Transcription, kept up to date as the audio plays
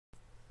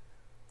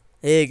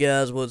Hey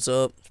guys, what's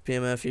up? It's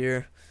PmF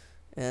here,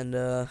 and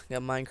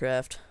got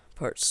Minecraft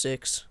Part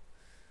 6.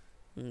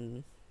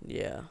 And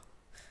yeah,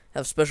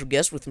 have a special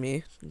guest with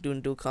me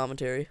doing dual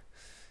commentary.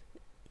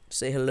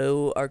 Say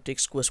hello, Arctic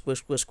Squirrel.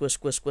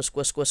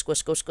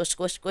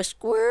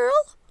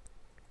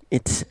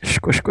 It's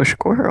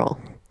Squirrel.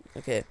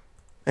 Okay,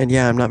 And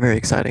yeah, I'm not very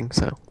exciting,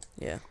 so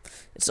yeah,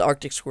 it's the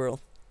Arctic Squirrel,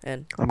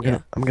 and I'm yeah,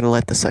 gonna I'm gonna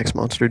let the sex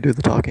monster do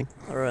the talking.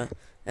 all right.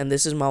 And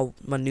this is my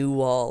new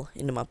wall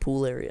into my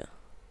pool area.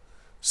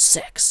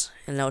 Sex,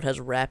 and now it has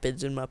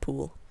rapids in my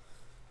pool.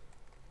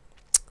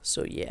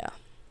 So yeah,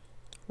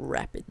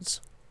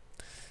 rapids.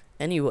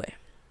 Anyway,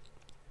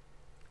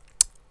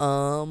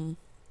 um.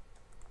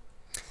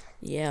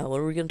 Yeah, what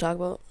are we gonna talk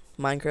about?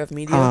 Minecraft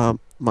media?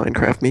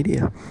 Minecraft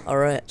media.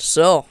 Alright,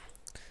 so,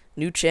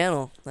 new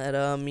channel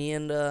that me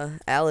and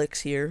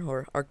Alex here,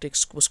 or Arctic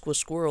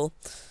Squirrel,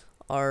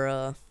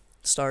 are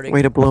starting.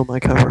 Way to blow my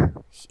cover.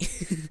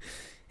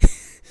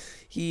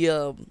 He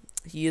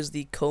is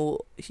the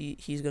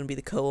he's gonna be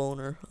the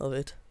co-owner of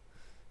it.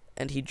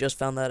 And he just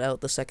found that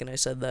out the second I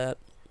said that.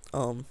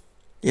 Um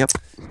Yep,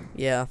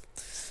 yeah.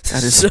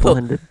 that is so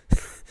splendid.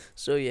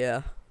 so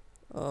yeah.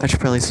 I should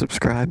probably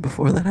subscribe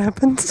before that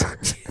happens.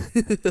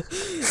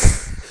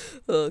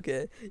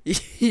 Okay.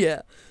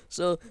 Yeah.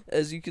 So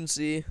as you can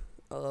see,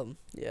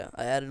 yeah,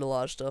 I added a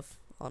lot of stuff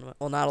on my,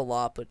 well, not a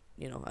lot, but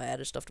I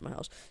added stuff to my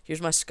house.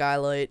 Here's my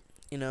skylight.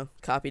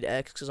 Copied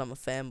X because I'm a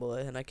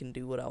fanboy and I can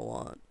do what I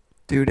want.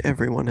 Dude,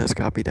 everyone has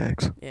copied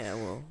X. Yeah,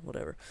 well,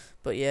 whatever.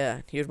 But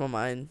yeah, here's my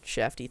mine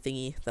shafty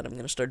thingy that I'm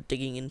gonna start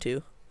digging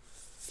into.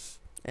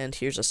 And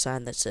here's a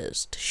sign that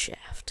says to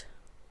shaft.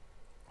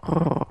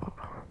 Oh,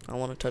 I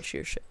want to touch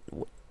your shaft.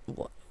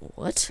 What?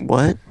 What?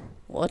 what?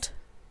 What?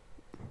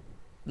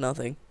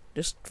 Nothing.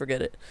 Just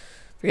forget it.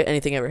 Forget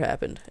anything ever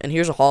happened. And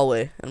here's a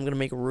hallway. I'm gonna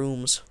make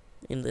rooms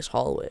in this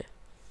hallway.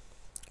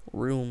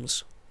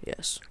 Rooms.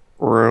 Yes.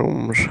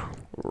 Rooms.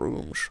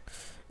 Rooms.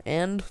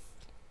 And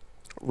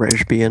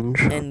Lesbians.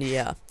 and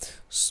yeah.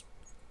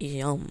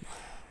 Yum.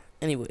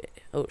 Anyway.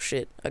 Oh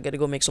shit. I gotta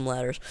go make some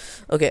ladders.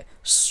 Okay.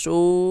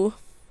 So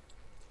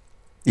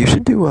You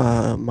should do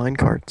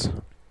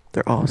minecarts.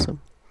 They're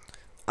awesome.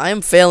 I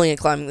am failing at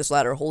climbing this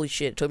ladder. Holy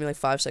shit. It took me like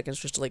 5 seconds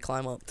just to like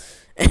climb up.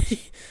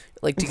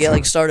 Like to get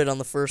like started on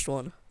the first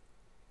one.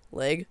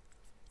 Leg?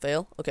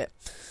 Fail? Okay.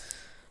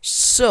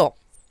 So,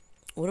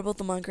 what about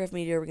the Minecraft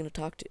media are we gonna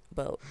talk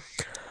about?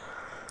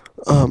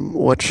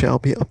 What shall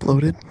be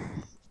uploaded?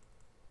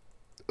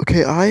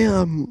 Okay, I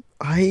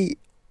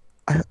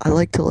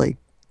like to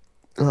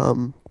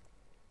um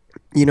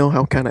you know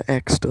how kind of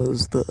X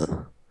does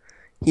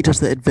he does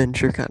the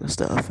adventure kind of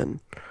stuff, and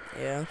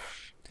Yeah.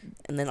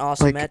 And then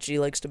Awesome like Matchy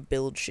likes to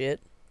build shit.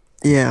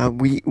 yeah,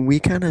 we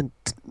kind of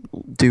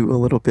do a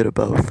little bit of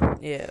both.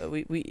 Yeah,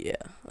 yeah,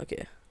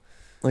 okay.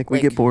 Like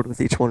we get Like bored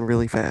with each one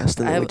really fast,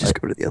 and I then we have just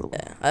go to the other one.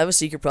 yeah, I have a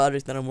secret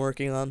project that I'm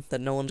working on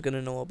that no one's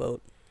gonna know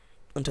about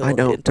I until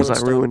know because I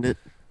it's done. ruined it.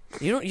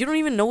 You don't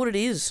even know what it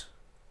is.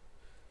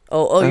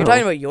 Oh, you're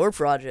talking Oh about your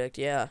project,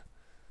 yeah.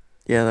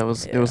 yeah,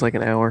 it Yeah. was like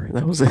an hour.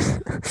 That was it.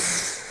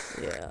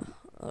 Yeah.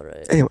 All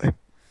right. Anyway,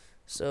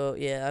 So,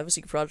 yeah, I have a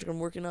secret project I'm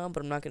working on,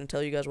 but I'm not going to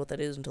tell you guys what that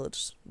is until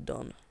it's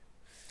done.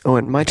 oh,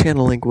 and my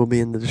channel link will be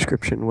in the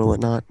description, will it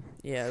not?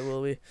 Yeah, it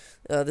will be.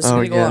 This is Oh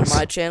going to go on yes.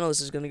 my channel.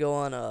 This is going to go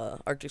on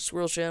Arctic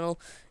Squirrel channel,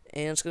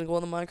 and it's going to go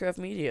on the Minecraft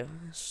media.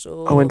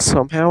 Oh, and So,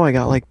 somehow I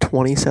got like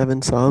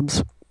 27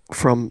 subs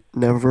from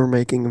never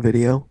making a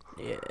video.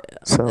 yeah,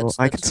 So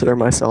I that's consider dirty.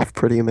 myself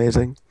pretty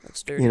amazing.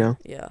 That's You dirty. know.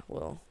 Yeah,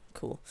 well,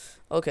 cool.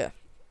 Okay.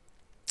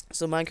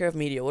 So Minecraft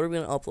media, what are we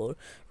gonna upload?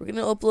 We're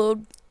gonna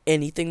upload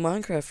anything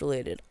Minecraft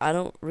related. I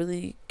don't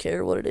really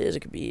care what it is. It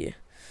could be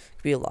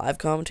a live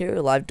commentary,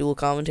 a live dual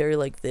commentary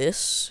like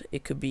this.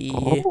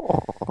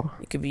 Oh.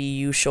 It could be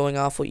you showing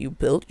off what you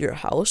built, your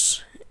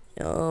house.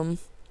 Um,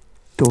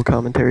 Dual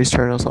commentaries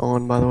turn us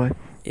on, by the way.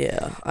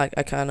 yeah, I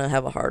kind of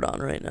have a hard on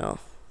right now,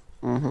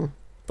 Mm-hmm.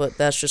 but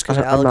that's just because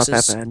I'm Alex not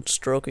that is bad,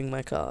 stroking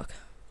my cock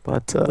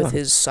but with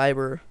his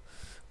cyber,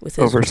 with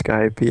his over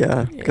Skype,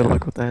 yeah. Good yeah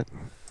luck with that.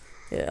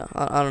 yeah.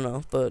 I don't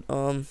know, but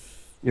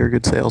You're a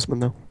good salesman,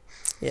 though.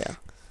 yeah.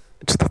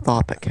 It's the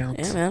thought that Yeah,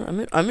 counts.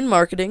 man. I'm in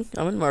marketing.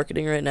 I'm in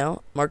marketing right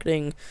now.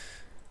 Marketing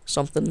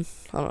something.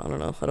 I don't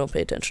know. I don't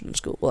pay attention in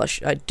school. Well,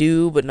 I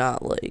do, but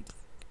not like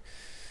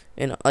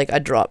like I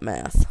drop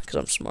math because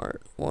I'm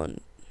smart.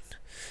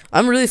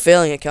 I'm really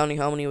failing at counting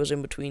how many was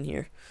in between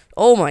here.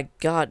 Oh my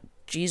God,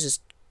 Jesus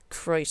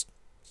Christ!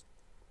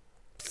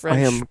 I French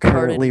am parted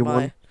currently my.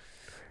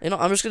 one.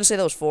 I'm just gonna say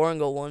that was four and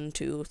go 1,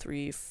 2,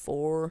 3,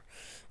 4.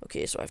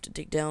 Okay, so I have to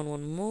dig down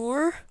one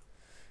more.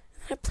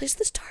 I place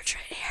this torch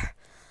right here.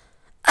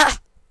 Ah!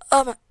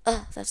 Oh my!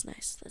 That's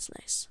nice. That's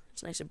nice.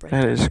 It's nice and bright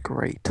That down is there.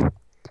 great.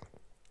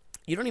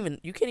 You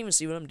can't even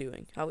see what I'm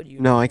doing. How would you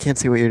No, know? I can't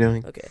see what you're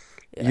doing. Okay,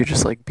 You're yeah,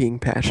 just like being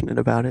passionate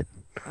about it.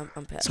 I'm So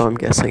I'm passionate about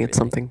guessing it's everything.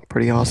 something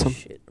pretty awesome.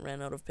 Shit,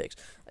 ran out of picks.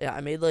 Yeah,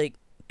 I made like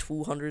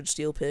 200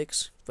 steel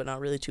picks, but not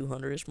really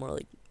 200. It's more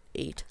like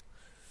 8.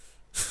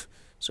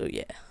 So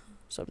yeah,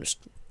 so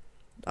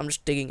I'm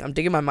just digging. I'm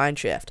digging my mine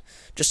shaft.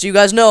 Just so you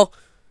guys know,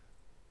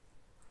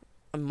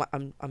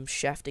 I'm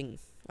shafting.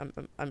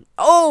 I'm.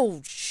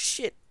 Oh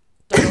shit!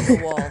 Dug up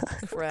the wall.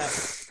 Crap.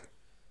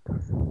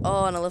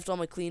 Oh, and I left all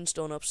my clean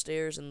stone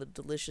upstairs in the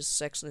delicious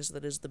sexness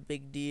that is the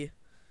Big D.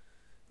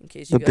 In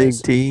case you The Big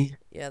guys, D.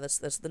 yeah, that's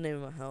the name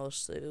of my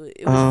house.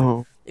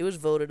 Oh, It was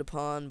voted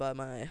upon by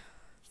my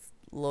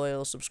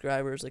loyal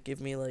subscribers that give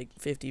me like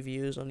 50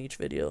 views on each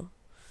video.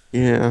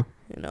 yeah.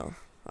 You know,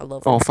 I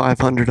love All it.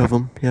 500 of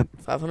them. Yep.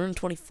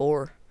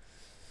 524.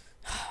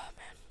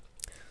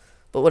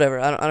 But whatever,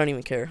 I don't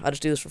even care. I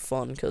just do this for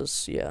fun,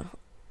 cause yeah.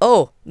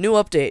 Oh, new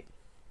update.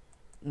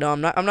 No,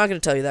 I'm not gonna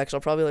tell you that, cause I'll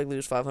probably like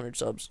lose 500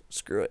 subs.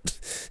 Screw it.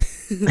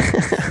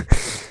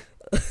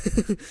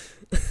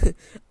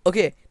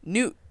 Okay,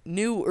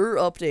 newer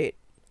update.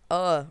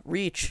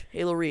 Reach,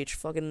 Halo Reach,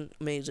 fucking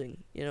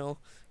amazing. You know,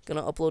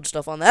 gonna upload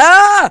stuff on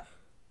that.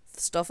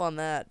 Stuff on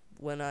that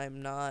when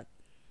I'm not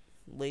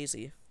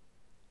lazy,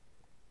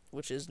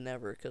 which is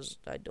never, cause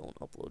I don't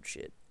upload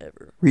shit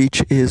ever.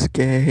 Reach is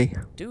gay.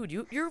 Dude,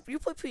 you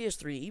play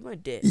PS3. Eat my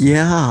dick.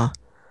 Yeah.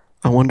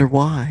 I wonder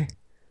why.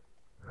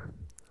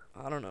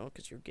 I don't know,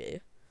 cause you're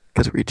gay.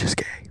 Because Reach is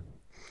gay.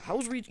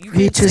 How's Reach? You can't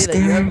Reach say is that.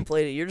 You gay. haven't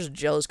played it. You're just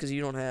jealous because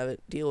you don't have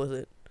it. Deal with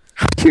it.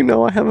 How do you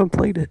know I haven't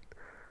played it?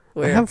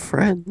 Where? I have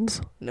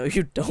friends. No,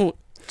 you don't.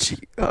 Gee,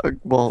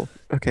 well,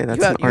 okay,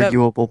 that's have- an you have-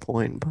 arguable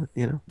point, but,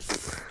 you know.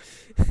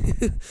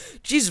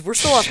 Jesus, we're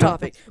still off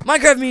topic.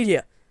 Minecraft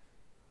media.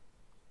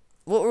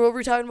 What were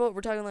we talking about?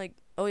 We're talking like,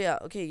 oh yeah,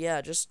 okay,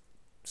 yeah, just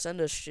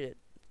send us shit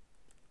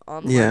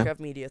on the Yeah. Minecraft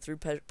media through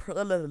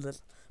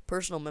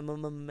personal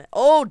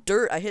Oh,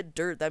 dirt! I hit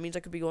dirt. That means I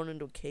could be going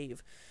into a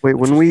cave. Wait,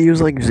 Which wouldn't is- we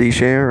use, like,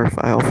 ZShare or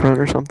FileFront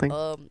or something?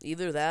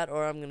 Either that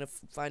or I'm gonna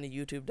find a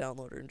YouTube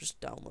downloader and just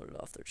download it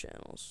off their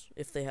channels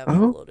if they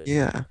haven't Oh, uploaded.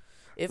 yeah.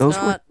 If Those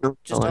not, work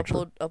just well,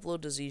 actually.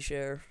 upload to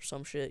ZShare,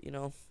 some shit, you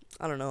know.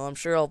 I don't know. I'm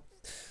sure I'll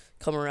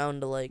come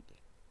around to like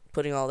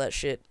putting all that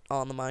shit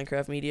on the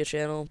Minecraft media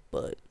channel,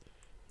 but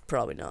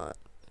probably not.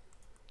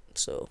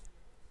 So,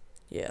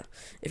 yeah.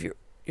 If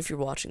you're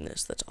watching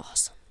this, that's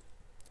awesome.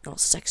 I'll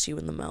sex you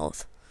in the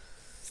mouth.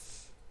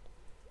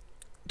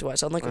 Do I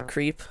sound like a Wow.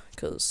 creep?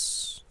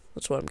 Cause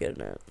that's what I'm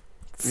getting at.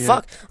 Yeah.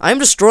 Fuck! I'm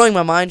destroying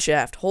my mine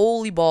shaft.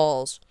 Holy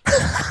balls!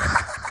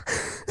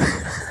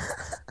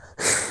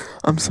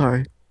 I'm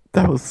sorry.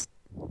 That was...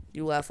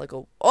 You laugh like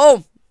a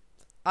I'm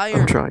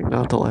iron. trying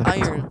not to laugh.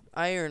 Iron.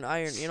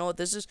 You know what?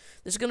 This is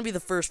gonna be the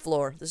first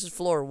floor. This is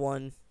floor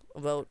 1,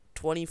 about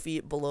 20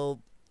 feet below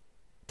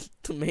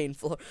the main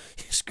floor.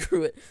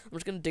 Screw it. I'm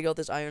just gonna dig out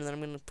this iron, then I'm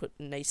gonna put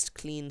nice,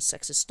 clean,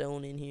 sexy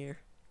stone in here.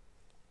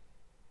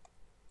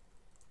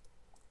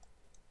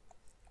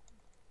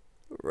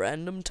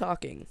 Random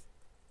talking.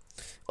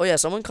 Oh yeah,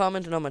 someone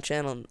commented on my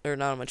channel, or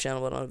not on my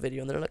channel, but on a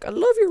video, and they're like, "I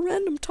love your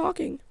random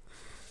talking."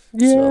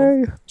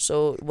 Yay!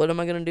 So what am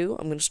I gonna do?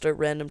 I'm gonna start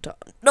random talk.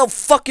 No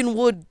fucking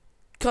wood,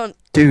 cunt.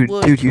 Dude,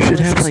 wood, you should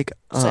have, delicious like,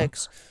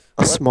 sex.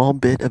 a What? small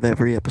bit of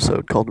every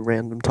episode called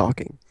Random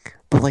Talking.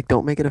 But, like,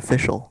 don't make it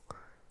official.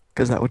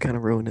 Because that would kind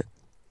of ruin it.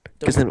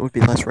 Because then it would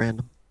be less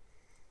random.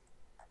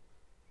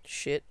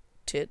 Shit,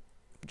 tit,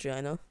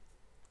 vagina.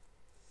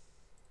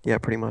 Yeah,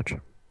 pretty much.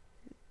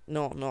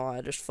 No,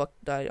 I just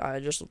fucked. I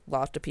just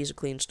lost a piece of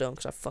clean stone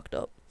because I fucked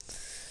up.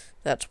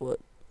 That's what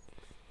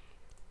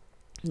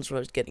I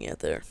was getting at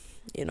there.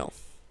 You know.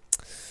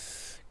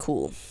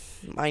 Cool.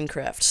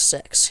 Minecraft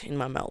sex in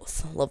my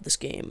mouth. Love this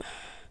game.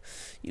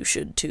 You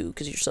should too,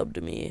 because you're subbed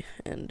to me.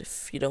 And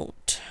if you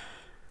don't.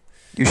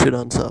 You should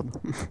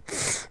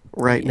unsub.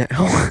 Right Yeah.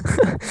 now.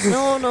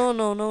 No, don't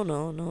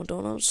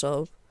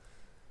unsub.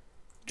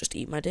 Just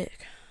eat my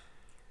dick.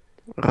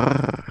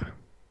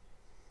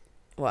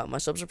 Wow, my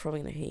subs are probably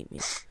gonna hate me.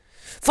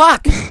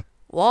 Fuck!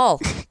 Wall!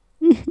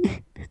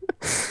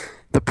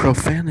 The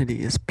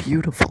profanity is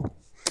beautiful.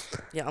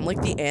 Yeah, I'm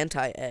like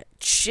the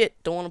shit,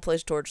 don't want to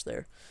place a torch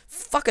there.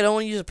 Fuck, I don't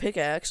want to use a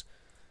pickaxe.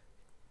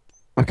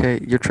 Okay,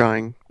 you're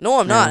trying. No,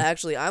 I'm not, Yeah.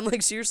 actually. I'm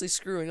like seriously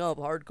screwing up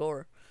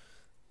hardcore.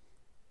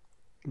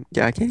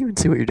 Yeah, I can't even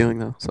see what you're doing,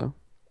 though, so.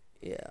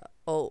 Yeah.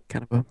 Oh,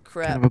 Kind of a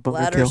crap. a bummer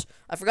Ladders. kill.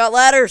 I forgot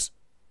ladders!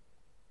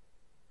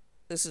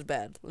 This is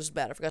bad.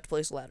 I forgot to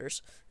place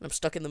ladders. And I'm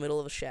stuck in the middle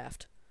of a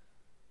shaft.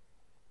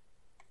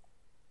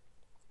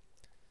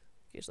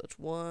 Okay, so that's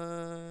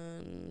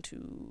 1,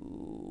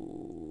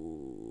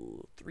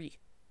 2, 3.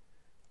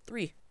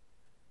 3.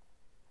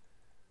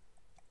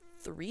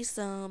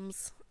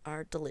 Threesomes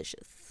are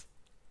delicious.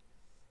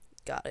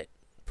 Got it.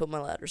 Put my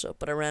ladders up,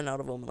 but I ran out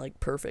of them. Like,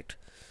 perfect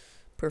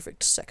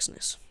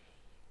sexness.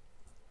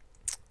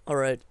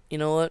 Alright, you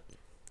know what?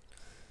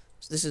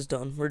 This is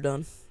done. We're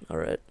done.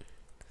 Alright.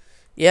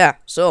 Yeah,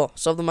 so,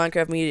 sub the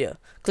Minecraft media.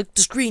 Click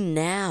the screen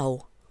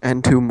now.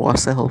 And to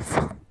myself.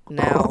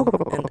 Now.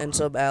 And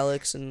sub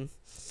Alex and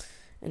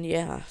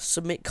yeah,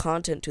 submit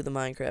content to the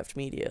Minecraft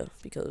media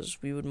because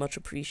we would much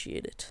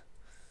appreciate it.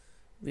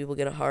 We will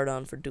get a hard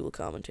on for dual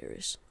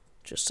commentaries.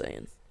 Just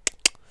saying.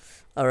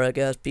 Alright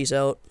guys, peace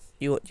out.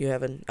 You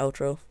have an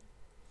outro?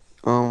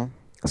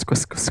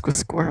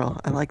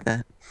 Squirrel. I like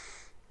that.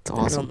 It's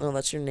awesome. No,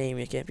 that's your name.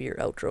 It can't be your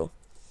outro.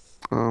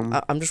 Um,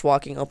 I'm just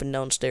walking up and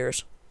down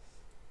stairs.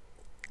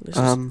 This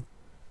is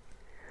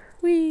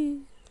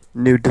wee.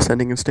 Nude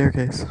descending a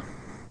staircase.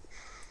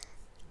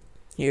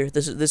 Here,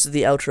 this is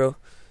the outro.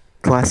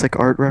 Classic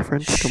art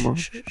reference. Come on.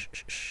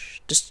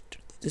 Just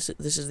this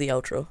is the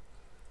outro.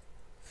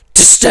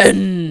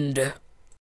 Descend.